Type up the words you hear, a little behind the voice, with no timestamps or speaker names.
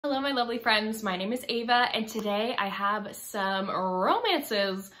Hello my lovely friends, my name is Ava and today I have some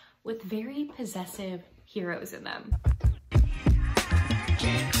romances with very possessive heroes in them.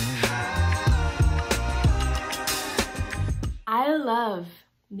 I love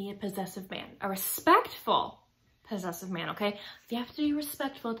me a possessive man, a respectful possessive man, okay? You have to be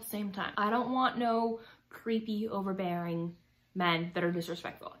respectful at the same time. I don't want no creepy, overbearing men that are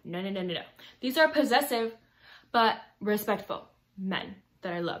disrespectful. No, no, no, no, no. These are possessive, but respectful men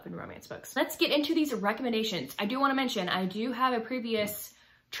that I love in romance books. Let's get into these recommendations. I do want to mention, I do have a previous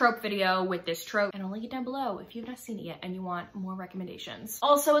trope video with this trope, and I'll link it down below if you've not seen it yet and you want more recommendations.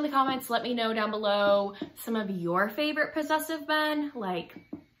 Also in the comments, let me know down below some of your favorite possessive men. Like,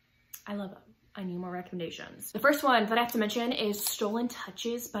 I love them. I need more recommendations. The first one that I have to mention is Stolen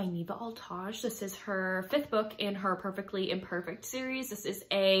Touches by Neva Altaj. This is her 5th book in her Perfectly Imperfect series. This is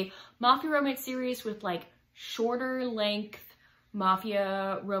a mafia romance series with like shorter length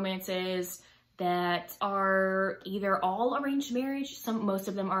mafia romances that are either all arranged marriage, most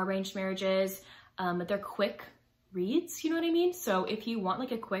of them are arranged marriages, but they're quick reads, you know what I mean? So if you want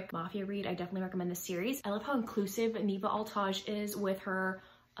like a quick mafia read, I definitely recommend this series. I love how inclusive Neva Altaj is with her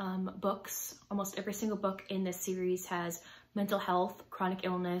books. Almost every single book in this series has mental health, chronic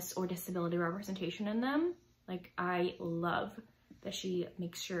illness, or disability representation in them. Like, I love that she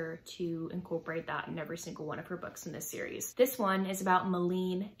makes sure to incorporate that in every single one of her books in this series. This one is about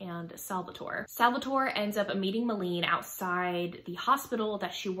Malene and Salvatore. Salvatore ends up meeting Malene outside the hospital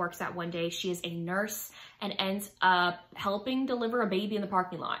that she works at one day. She is a nurse and ends up helping deliver a baby in the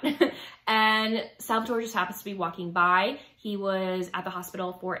parking lot. And Salvatore just happens to be walking by. He was at the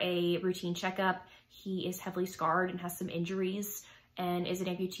hospital for a routine checkup. He is heavily scarred and has some injuries and is an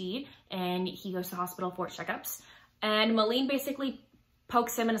amputee, and he goes to the hospital for checkups. And Malene basically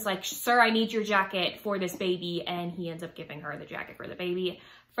pokes him and is like, "Sir, I need your jacket for this baby." And he ends up giving her the jacket for the baby.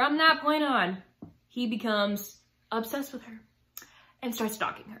 From that point on, he becomes obsessed with her and starts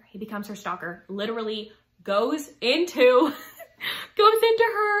stalking her. He becomes her stalker, literally goes into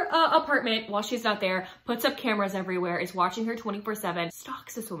her apartment while she's not there, puts up cameras everywhere, is watching her 24/7,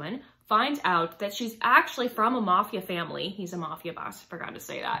 stalks this woman, finds out that she's actually from a mafia family. He's a mafia boss, forgot to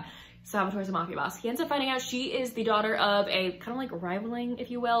say that. Salvatore's a mafia boss. He ends up finding out she is the daughter of a kind of like rivaling,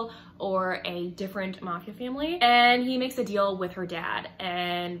 if you will, or a different mafia family. And he makes a deal with her dad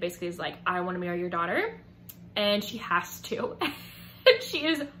and basically is like, "I want to marry your daughter." And she has to. And she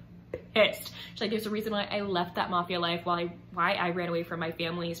is pissed. She's like, "There's a reason why I left that mafia life, why I ran away from my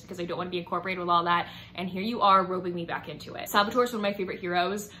family, is because I don't want to be incorporated with all that. And here you are roping me back into it." Salvatore is one of my favorite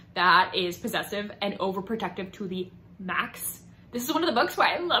heroes that is possessive and overprotective to the max. This is one of the books where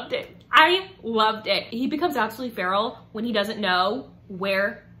I loved it. I loved it. He becomes absolutely feral when he doesn't know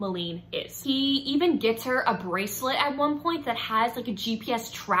where Malene is. He even gets her a bracelet at one point that has like a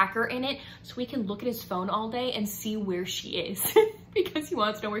GPS tracker in it, so he can look at his phone all day and see where she is because he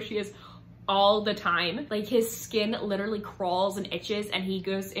wants to know where she is all the time. Like, his skin literally crawls and itches and he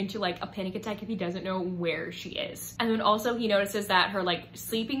goes into like a panic attack if he doesn't know where she is. And then also he notices that her like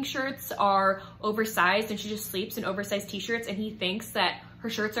sleeping shirts are oversized and she just sleeps in oversized t-shirts, and he thinks that her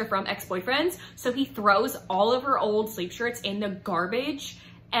shirts are from ex-boyfriends. So he throws all of her old sleep shirts in the garbage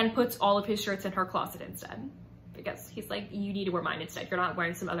and puts all of his shirts in her closet instead. Because he's like, "You need to wear mine instead. You're not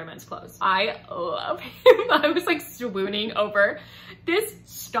wearing some other men's clothes." I love him. I was like swooning over this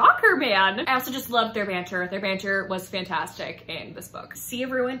stalker man. I also just loved their banter. Their banter was fantastic in this book. Sea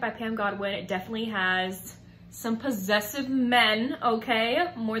of Ruin by Pam Godwin. It definitely has some possessive men,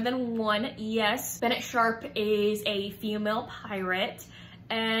 okay? More than one, yes. Bennett Sharp is a female pirate,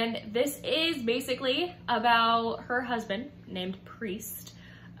 and this is basically about her husband, named Priest,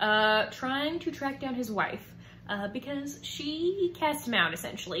 trying to track down his wife. Because she cast him out,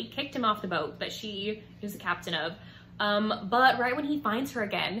 essentially, kicked him off the boat that she is the captain of. But right when he finds her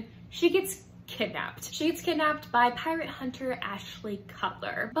again, she gets kidnapped. She gets kidnapped by pirate hunter Ashley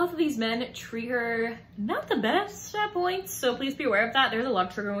Cutler. Both of these men treat her not the best at points, so please be aware of that. There's a lot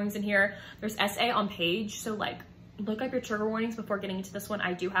of trigger warnings in here. There's SA on page, so like, look up your trigger warnings before getting into this one.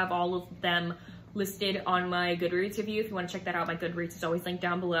 I do have all of them listed on my Goodreads review. If you want to check that out, my Goodreads is always linked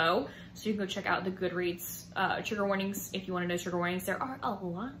down below. So you can go check out the Goodreads trigger warnings if you want to know trigger warnings. There are a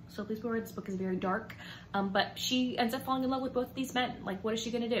lot, so please be aware this book is very dark. But she ends up falling in love with both of these men. Like, what is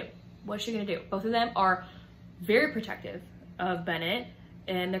she gonna do? What is she gonna do? Both of them are very protective of Bennett.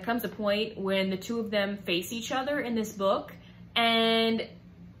 And there comes a point when the two of them face each other in this book, and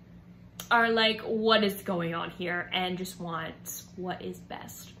are like, what is going on here? And just want what is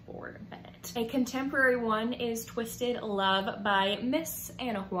best for Bennett. A contemporary one is Twisted Love by Miss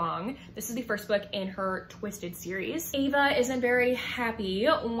Anna Huang. This is the first book in her Twisted series. Ava isn't very happy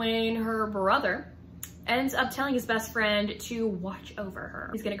when her brother ends up telling his best friend to watch over her.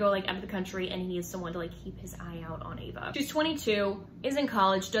 He's gonna go like out of the country and he needs someone to like keep his eye out on Ava. She's 22, is in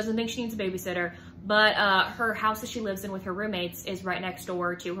college, doesn't think she needs a babysitter, but her house that she lives in with her roommates is right next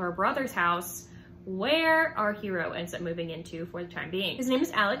door to her brother's house, where our hero ends up moving into for the time being. His name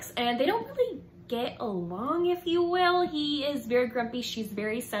is Alex, and they don't really get along, if you will. He is very grumpy, she's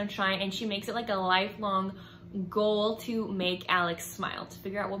very sunshine, and she makes it like a lifelong goal to make Alex smile, to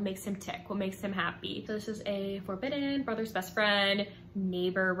figure out what makes him tick, what makes him happy. So this is a forbidden brother's best friend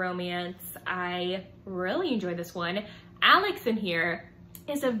neighbor romance. I really enjoy this one. Alex in here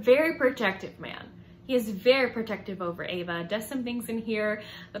is a very protective man. He is very protective over Ava, does some things in here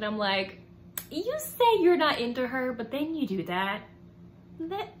that I'm like, you say you're not into her, but then you do that.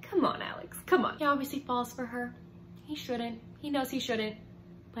 Come on, Alex, come on. He obviously falls for her. He shouldn't. He knows he shouldn't,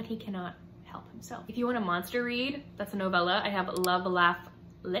 but he cannot help himself. If you want a monster read, that's a novella. I have Love, Laugh,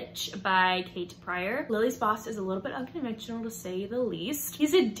 Lich by Kate Pryor. Lily's boss is a little bit unconventional to say the least.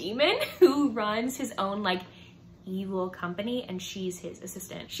 He's a demon who runs his own like evil company and she's his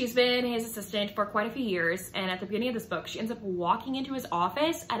assistant. She's been his assistant for quite a few years, and at the beginning of this book, she ends up walking into his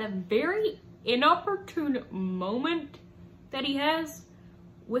office at a very inopportune moment that he has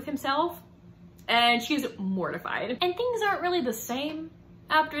with himself, and she's mortified. And things aren't really the same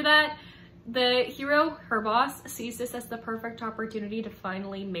after that. The hero, her boss, sees this as the perfect opportunity to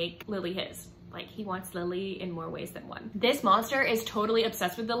finally make Lily his. Like, he wants Lily in more ways than one. This monster is totally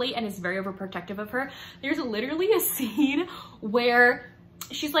obsessed with Lily and is very overprotective of her. There's literally a scene where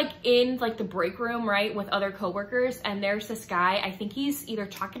she's like in like the break room, right, with other coworkers, and there's this guy, I think he's either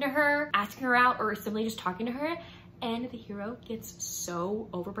talking to her, asking her out, or simply just talking to her, and the hero gets so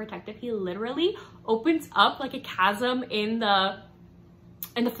overprotective. He literally opens up like a chasm in the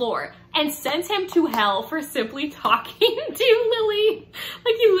floor and sends him to hell for simply talking to Lily.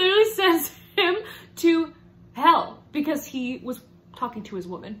 Like, he literally sends him to hell because he was talking to his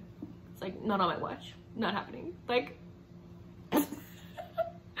woman. It's like, not on my watch, not happening. Like, I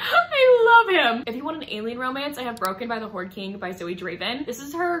love him. If you want an alien romance, I have Broken by the Horde King by Zoe Draven. This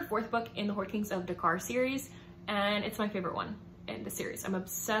is her 4th book in the Horde Kings of Dakar series, and it's my favorite one in the series. I'm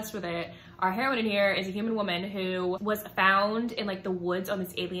obsessed with it. Our heroine in here is a human woman who was found in like the woods on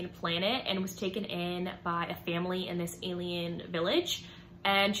this alien planet and was taken in by a family in this alien village.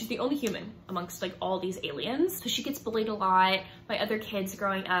 And she's the only human amongst like all these aliens. So she gets bullied a lot by other kids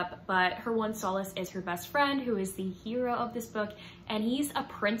growing up, but her one solace is her best friend, who is the hero of this book. And he's a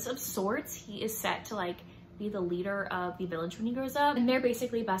prince of sorts. He is set to like be the leader of the village when he grows up, and they're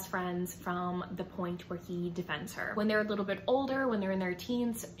basically best friends from the point where he defends her. When they're a little bit older, when they're in their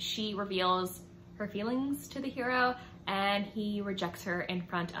teens, she reveals her feelings to the hero and he rejects her in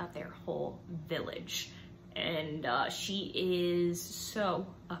front of their whole village. And she is so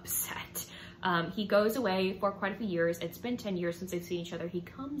upset. He goes away for quite a few years. It's been 10 years since they've seen each other. He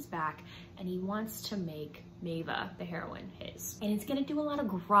comes back and he wants to make Maeva, the heroine, his. And he's gonna do a lot of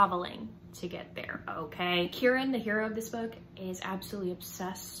groveling to get there, okay? Kieran, the hero of this book, is absolutely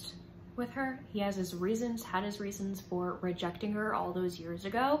obsessed with her. He has his reasons, had his reasons for rejecting her all those years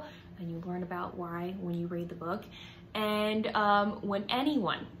ago, and you learn about why when you read the book. And when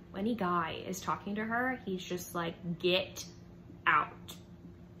any guy is talking to her, he's just like, get out.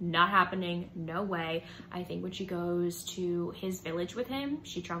 Not happening, no way. I think when she goes to his village with him,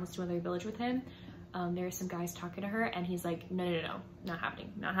 she travels to another village with him, there are some guys talking to her and he's like, no, not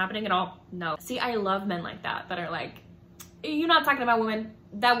happening at all, no. See, I love men like that are like, you're not talking about women,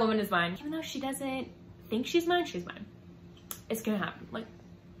 that woman is mine. Even though she doesn't think she's mine, it's gonna happen, like,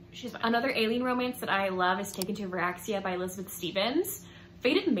 she's mine. Another alien romance that I love is Taken to Veraxia by Elizabeth Stevens.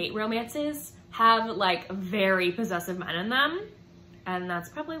 Fated mate romances have like very possessive men in them, and that's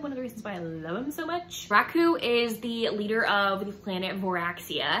probably one of the reasons why I love him so much. Raku is the leader of the planet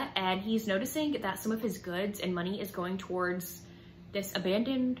Veraxia, and he's noticing that some of his goods and money is going towards this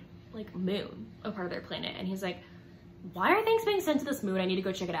abandoned like moon, a part of their planet. And he's like, why are things being sent to this moon? I need to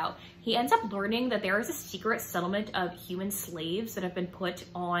go check it out. He ends up learning that there is a secret settlement of human slaves that have been put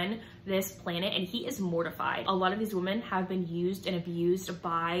on this planet, and he is mortified. A lot of these women have been used and abused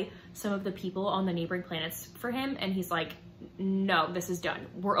by some of the people on the neighboring planets for him, and he's like, no, this is done.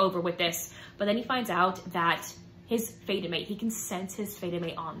 We're over with this. But then he finds out that his fated mate, he can sense his fated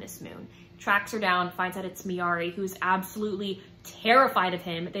mate on this moon. Tracks her down, finds out it's Miyari, who's absolutely terrified of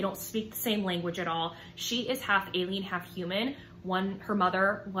him. They don't speak the same language at all. She is half alien, half human, her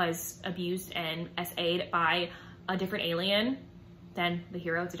mother was abused and SA'd by a different alien than the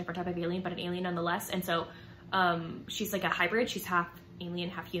hero. It's a different type of alien, but an alien nonetheless. And so she's like a hybrid. She's half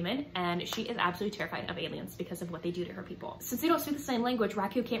alien, half human, and she is absolutely terrified of aliens because of what they do to her people. Since they don't speak the same language,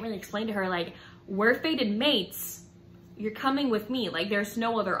 Raku can't really explain to her, like, we're fated mates, you're coming with me, like there's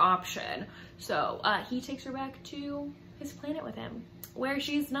no other option. So he takes her back to his planet with him, where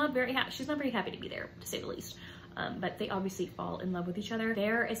she's not very happy to be there, to say the least. But they obviously fall in love with each other.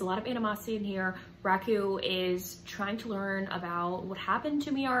 There is a lot of animosity in here. Raku is trying to learn about what happened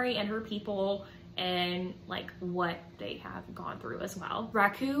to Miyari and her people, and like what they have gone through as well.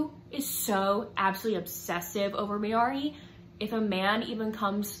 Raku is so absolutely obsessive over Miyari. If a man even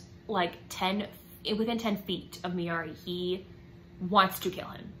comes like within 10 feet of Miyari, he wants to kill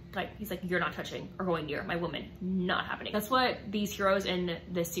him. Like, he's like, you're not touching or going near my woman, not happening. That's what these heroes in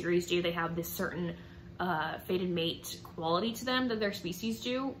this series do. They have this certain fated mate quality to them that their species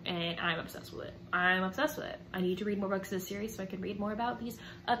do, and I'm obsessed with it. I'm obsessed with it. I need to read more books in this series so I can read more about these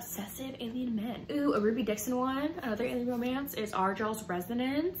obsessive alien men. Ooh, a Ruby Dixon one, another alien romance, is Arjol's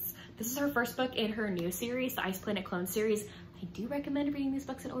Resonance. This is her first book in her new series, the Ice Planet Clone series. I do recommend reading these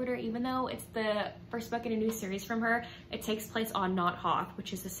books in order, even though it's the first book in a new series from her. It takes place on Not Hoth,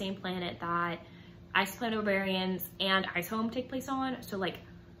 which is the same planet that Ice Planet Ovarians and Ice Home take place on. So like,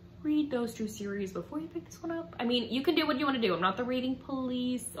 read those two series before you pick this one up. I mean, you can do what you want to do. I'm not the reading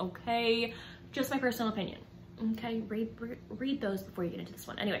police, okay? Just my personal opinion, okay? Read those before you get into this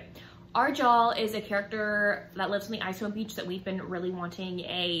one. Anyway, Arjol is a character that lives on the Ice Home Beach that we've been really wanting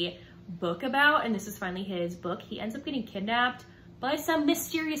a book about, and this is finally his book. He ends up getting kidnapped by some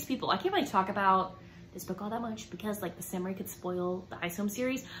mysterious people. I can't really talk about this book all that much because like the summary could spoil the Ice Home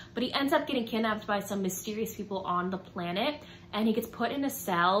series, but he ends up getting kidnapped by some mysterious people on the planet, and he gets put in a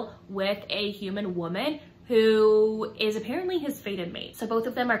cell with a human woman who is apparently his fated mate. So both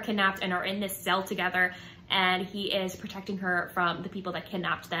of them are kidnapped and are in this cell together, and he is protecting her from the people that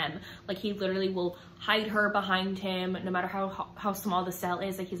kidnapped them. Like, he literally will hide her behind him no matter how small the cell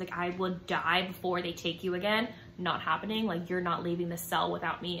is. Like, he's like, I would die before they take you again. Not happening. Like, you're not leaving the cell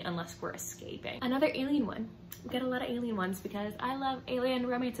without me unless we're escaping. Another alien one. We get a lot of alien ones because I love alien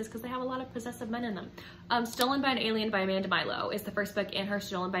romances because they have a lot of possessive men in them. Stolen by an Alien by Amanda Milo is the first book in her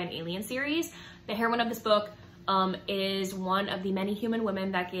Stolen by an Alien series. The heroine of this book is one of the many human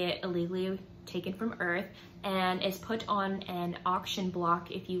women that get illegally taken from Earth and is put on an auction block,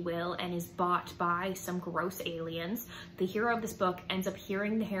 if you will, and is bought by some gross aliens. The hero of this book ends up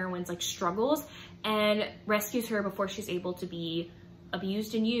hearing the heroine's like struggles and rescues her before she's able to be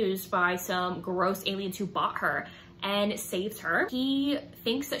abused and used by some gross aliens who bought her, and saves her. He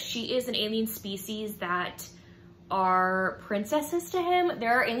thinks that she is an alien species that are princesses to him.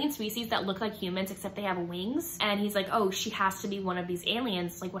 There are alien species that look like humans except they have wings, and he's like, oh, she has to be one of these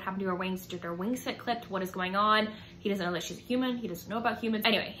aliens. Like, what happened to her wings? Did her wings get clipped? What is going on? He doesn't know that she's a human. He doesn't know about humans.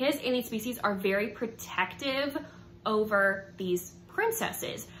 Anyway, his alien species are very protective over these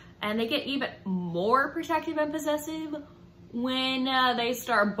princesses, and they get even more protective and possessive when they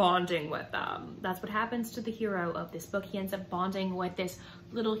start bonding with them. That's what happens to the hero of this book. He ends up bonding with this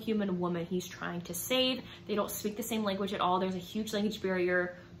little human woman he's trying to save. They don't speak the same language at all. There's a huge language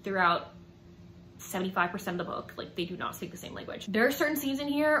barrier throughout 75% of the book. Like, they do not speak the same language. There are certain scenes in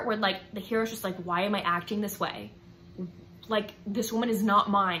here where like the hero's just like, why am I acting this way? Like, this woman is not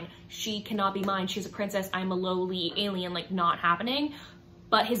mine. She cannot be mine. She's a princess. I'm a lowly alien. Like, not happening.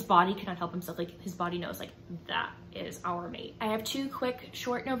 But his body cannot help himself. Like, his body knows, like, that is our mate. I have two quick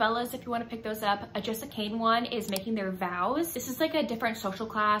short novellas if you want to pick those up. A Just a Kane one is Making Their Vows. This is like a different social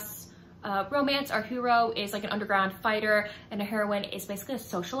class romance. Our hero is like an underground fighter, and a heroine is basically a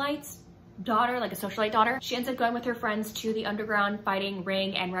socialite's daughter, like a socialite daughter. She ends up going with her friends to the underground fighting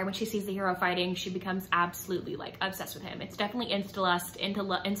ring, and right when she sees the hero fighting, she becomes absolutely like obsessed with him. It's definitely insta-lust,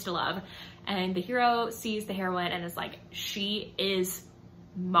 insta-love, and the hero sees the heroine and is like, she is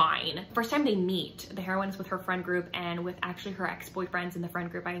mine. First time they meet, the heroine is with her friend group and with actually her ex-boyfriends in the friend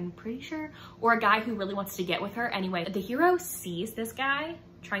group, I'm pretty sure, or a guy who really wants to get with her. Anyway, the hero sees this guy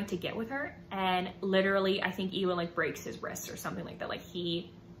trying to get with her, and literally, I think even like breaks his wrist or something like that. Like,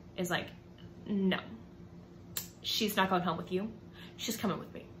 he is like, no, she's not going home with you. She's coming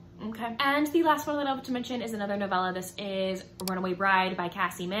with me. Okay. And the last one that I want to mention is another novella. This is Runaway Bride by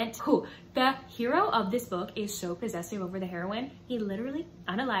Cassie Mint. Who, the hero of this book is so possessive over the heroine, he literally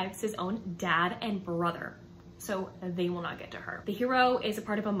unalives his own dad and brother, so they will not get to her. The hero is a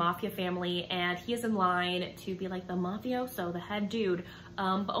part of a mafia family, and he is in line to be like the mafioso, the head dude,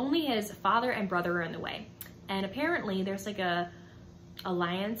 but only his father and brother are in the way. And apparently there's like a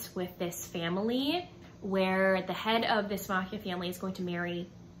alliance with this family where the head of this mafia family is going to marry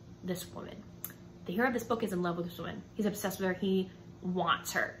this woman. The hero of this book is in love with this woman. He's obsessed with her. He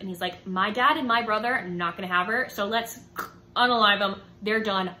wants her. And he's like, my dad and my brother are not gonna have her, so let's unalive them. They're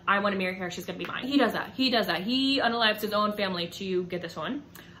done. I want to marry her. She's gonna be mine. He does that. He unalives his own family to get this one.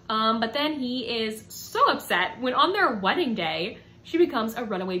 But then he is so upset when on their wedding day, she becomes a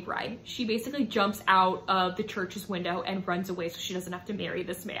runaway bride. She basically jumps out of the church's window and runs away so she doesn't have to marry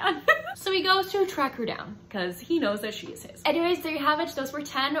this man. So he goes to track her down because he knows that she is his. Anyways, there you have it. Those were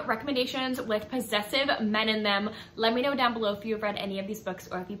 10 recommendations with possessive men in them. Let me know down below if you've read any of these books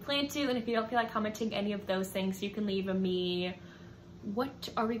or if you plan to, and if you don't feel like commenting any of those things, you can leave me. What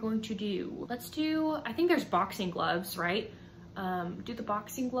are we going to do? Let's do, I think there's boxing gloves, right? Do the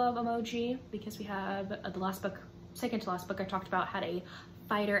boxing glove emoji because we have the last book, second to last book I talked about had a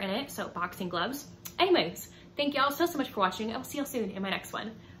fighter in it, so boxing gloves. Anyways, thank y'all so much for watching. I'll see y'all soon in my next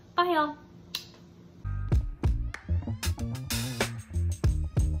one. Bye y'all.